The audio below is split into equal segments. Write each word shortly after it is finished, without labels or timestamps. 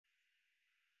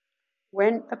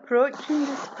When approaching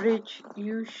this bridge,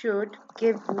 you should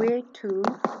give way to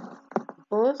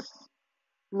bus,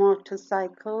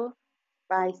 motorcycle,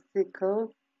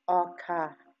 bicycle, or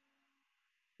car.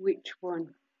 Which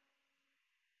one?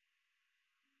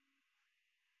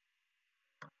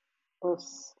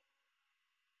 Bus.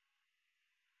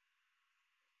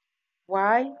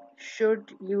 Why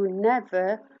should you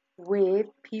never wave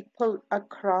people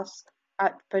across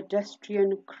at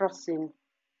pedestrian crossing?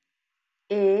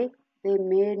 A. They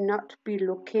may not be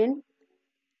looking.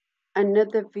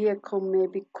 Another vehicle may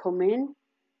be coming.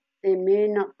 They may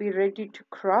not be ready to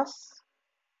cross.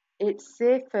 It's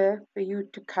safer for you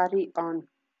to carry on.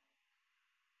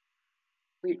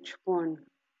 Which one?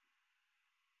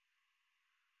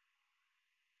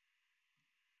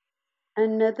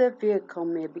 Another vehicle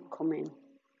may be coming.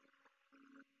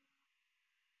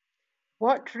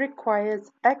 What requires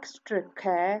extra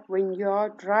care when you're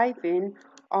driving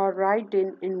or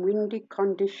riding in windy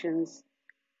conditions?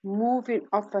 Moving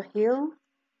off a hill,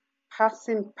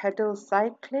 passing pedal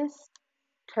cyclists,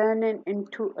 turning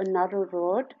into a narrow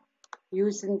road,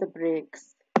 using the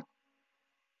brakes.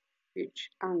 Which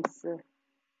answer?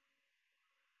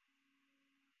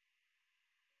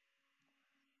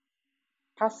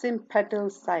 Passing pedal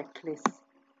cyclists.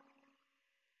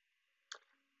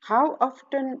 How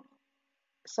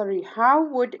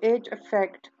would age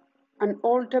affect an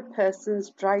older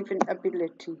person's driving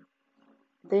ability?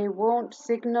 They won't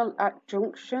signal at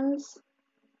junctions.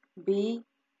 B.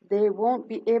 They won't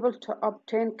be able to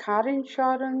obtain car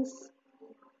insurance.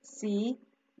 C.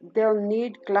 They'll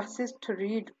need glasses to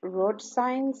read road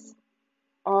signs.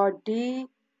 Or D.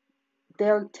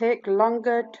 They'll take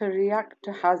longer to react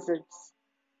to hazards.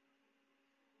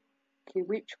 Okay,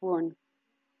 which one?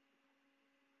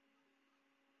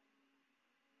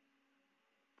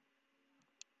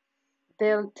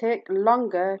 They'll take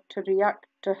longer to react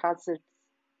to hazards.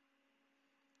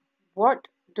 What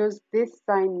does this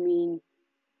sign mean?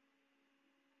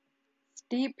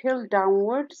 Steep hill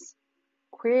downwards,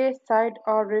 quayside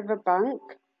or riverbank,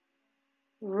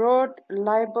 road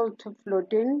liable to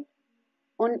flooding,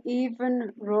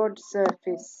 uneven road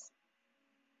surface.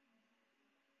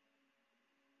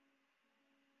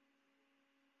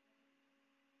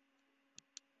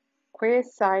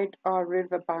 Quayside or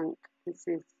riverbank, this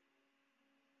is.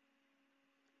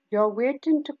 You're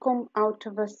waiting to come out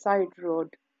of a side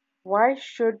road. Why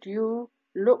should you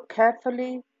look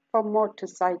carefully for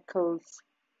motorcycles?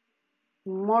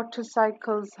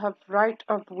 Motorcycles have right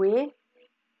of way.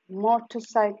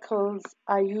 Motorcycles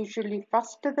are usually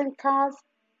faster than cars.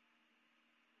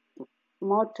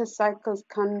 Motorcycles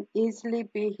can easily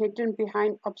be hidden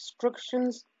behind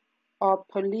obstructions, or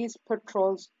police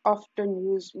patrols often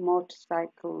use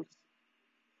motorcycles.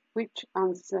 Which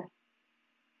answer?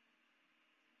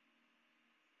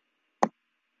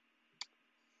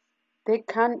 They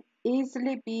can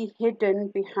easily be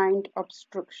hidden behind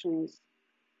obstructions.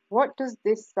 What does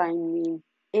this sign mean?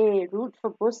 A. Route for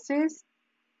buses.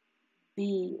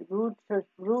 B.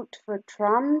 Route for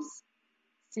trams.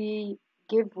 C.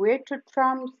 Give way to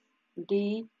trams.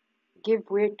 D. Give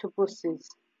way to buses.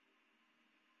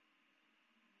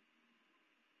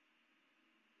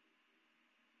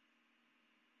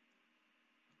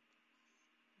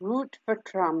 Route for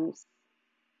trams.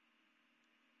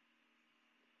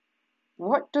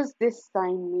 What does this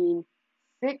sign mean?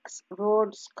 6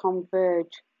 roads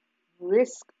converge.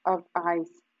 Risk of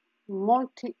ice.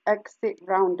 Multi-exit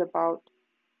roundabout.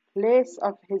 Place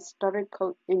of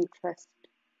historical interest.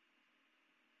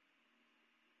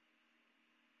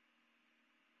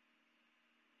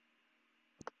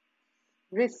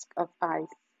 Risk of ice.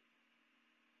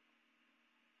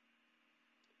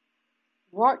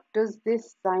 What does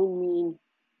this sign mean?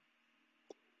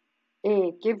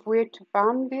 A. Give way to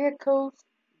van vehicles.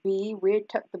 B. Wait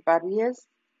at the barriers.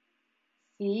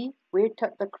 C. Wait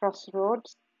at the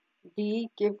crossroads. D.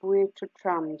 Give way to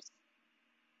trams.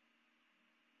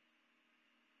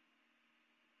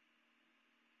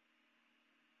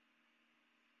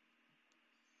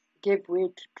 Give way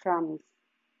to trams.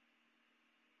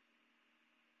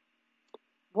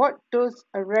 What does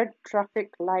a red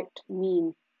traffic light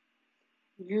mean?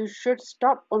 You should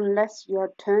stop unless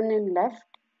you're turning left.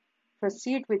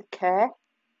 Proceed with care.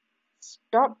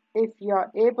 Stop if you're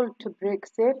able to brake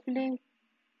safely,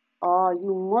 or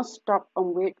you must stop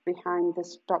and wait behind the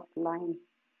stop line.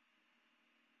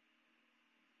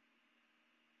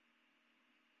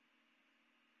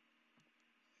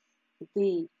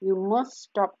 D. You must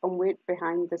stop and wait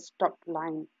behind the stop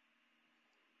line.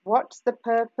 What's the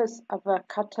purpose of a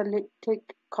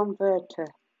catalytic converter?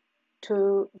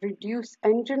 To reduce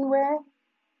engine wear?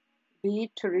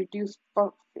 B. To reduce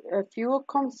fuel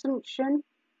consumption.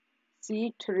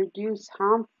 C. To reduce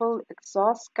harmful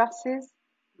exhaust gases.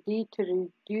 D. To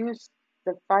reduce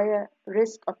the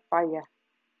risk of fire.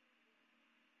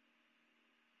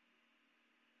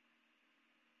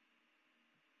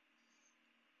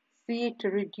 C. To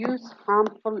reduce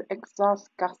harmful exhaust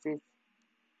gases.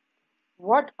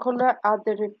 What color are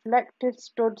the reflective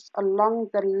studs along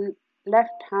the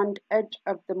left-hand edge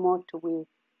of the motorway?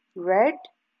 Red,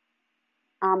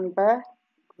 amber,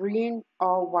 green,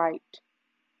 or white?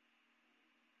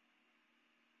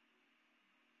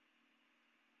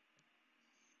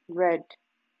 Red.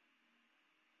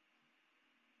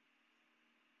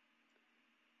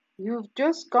 You've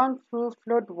just gone through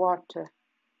flood water.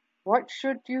 What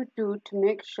should you do to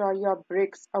make sure your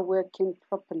brakes are working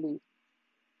properly?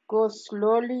 Go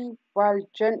slowly while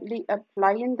gently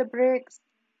applying the brakes.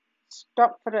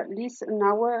 Stop for at least an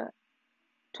hour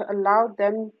to allow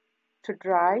them to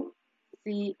dry.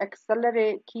 C.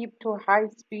 Accelerate, keep to high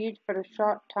speed for a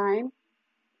short time.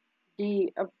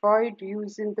 D. Avoid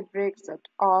using the brakes at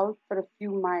all for a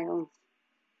few miles.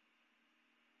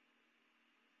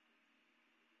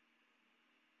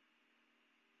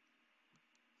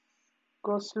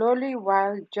 Go slowly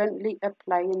while gently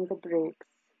applying the brakes.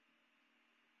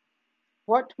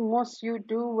 What must you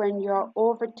do when you're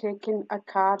overtaking a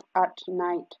car at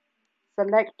night?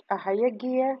 Select a higher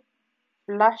gear,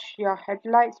 flash your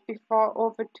headlights before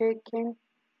overtaking,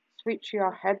 switch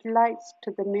your headlights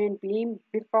to the main beam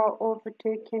before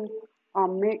overtaking, or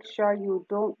make sure you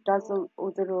don't dazzle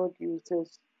other road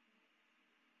users.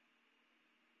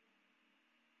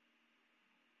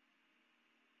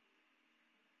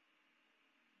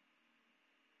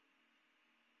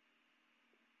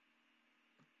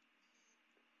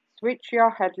 Switch your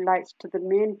headlights to the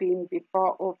main beam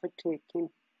before overtaking.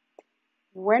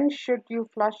 When should you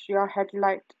flash your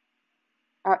headlight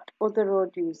at other road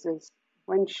users?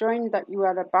 When showing that you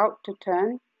are about to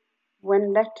turn,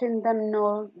 when letting them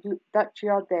know that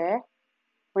you're there,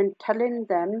 when telling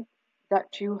them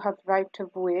that you have right of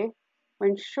way,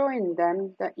 when showing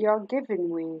them that you're giving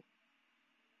way.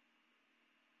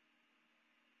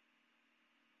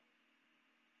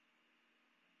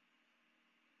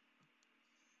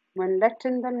 When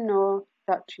letting them know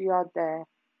that you're there.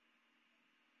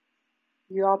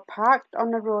 You're parked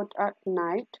on a road at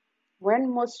night.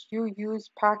 When must you use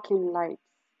parking lights?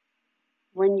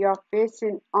 When you're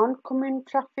facing oncoming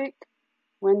traffic,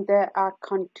 when there are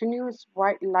continuous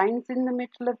white lines in the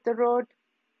middle of the road,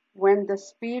 when the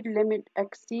speed limit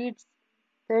exceeds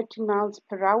 30 miles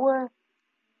per hour,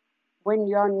 when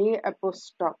you're near a bus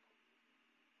stop.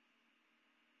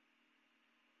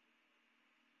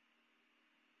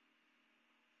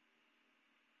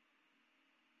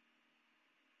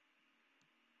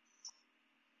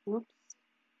 Oops,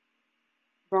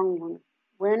 wrong one.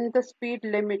 When the speed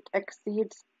limit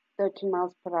exceeds 30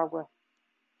 miles per hour.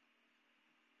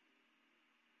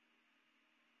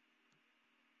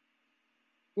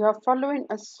 You're following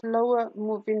a slower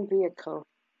moving vehicle.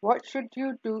 What should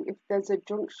you do if there's a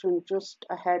junction just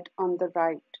ahead on the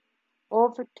right?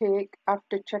 Overtake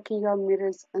after checking your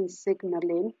mirrors and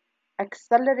signaling.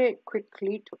 Accelerate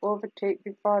quickly to overtake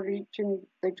before reaching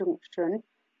the junction.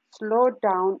 Slow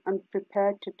down and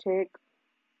prepare to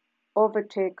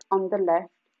overtake on the left.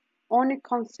 Only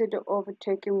consider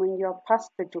overtaking when you're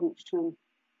past the junction.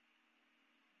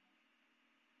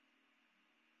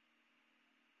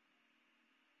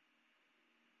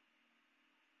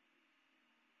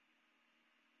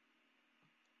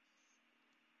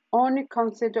 Only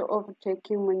consider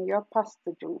overtaking when you're past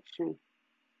the junction.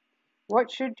 What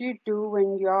should you do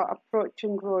when you're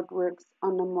approaching roadworks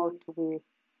on a motorway?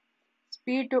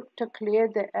 Speed up to clear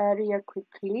the area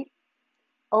quickly.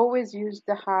 Always use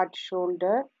the hard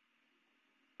shoulder.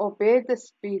 Obey the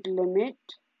speed limit.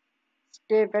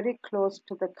 Stay very close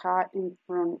to the car in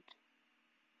front.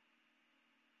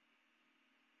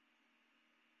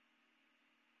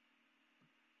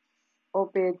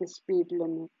 Obey the speed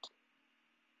limit.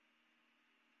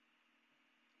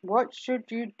 What should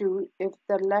you do if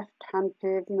the left-hand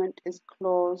pavement is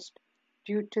closed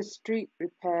due to street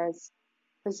repairs?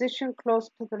 Position close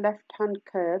to the left-hand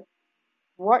curb.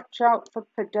 Watch out for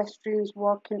pedestrians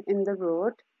walking in the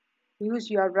road. Use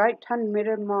your right-hand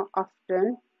mirror more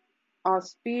often, or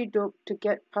speed up to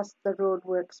get past the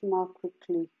roadworks more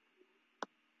quickly.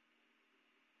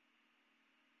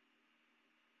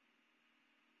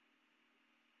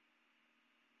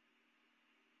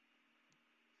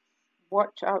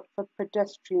 Watch out for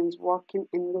pedestrians walking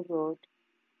in the road.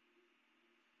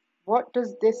 What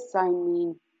does this sign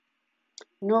mean?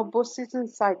 No buses and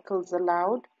cycles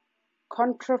allowed.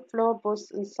 Contraflow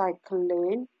bus and cycle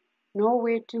lane. No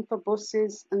waiting for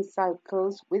buses and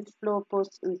cycles with flow bus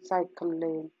and cycle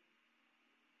lane.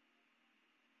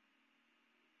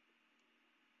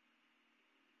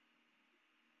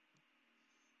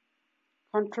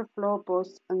 Contraflow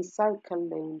bus and cycle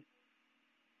lane.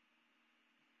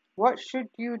 What should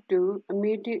you do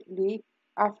immediately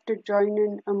after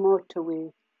joining a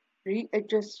motorway?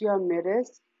 Readjust your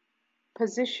mirrors.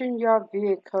 Position your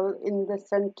vehicle in the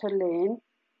center lane.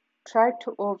 Try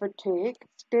to overtake.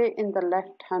 Stay in the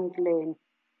left-hand lane.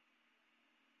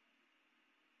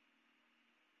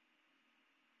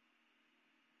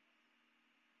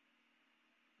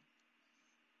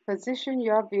 Position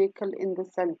your vehicle in the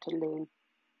center lane.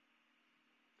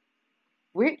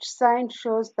 Which sign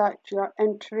shows that you are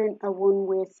entering a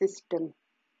one-way system?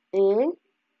 A,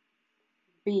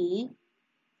 B,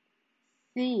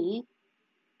 C,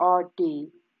 or D?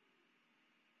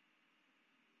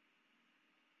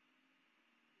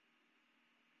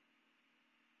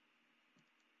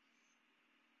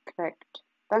 Correct.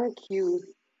 Thank you.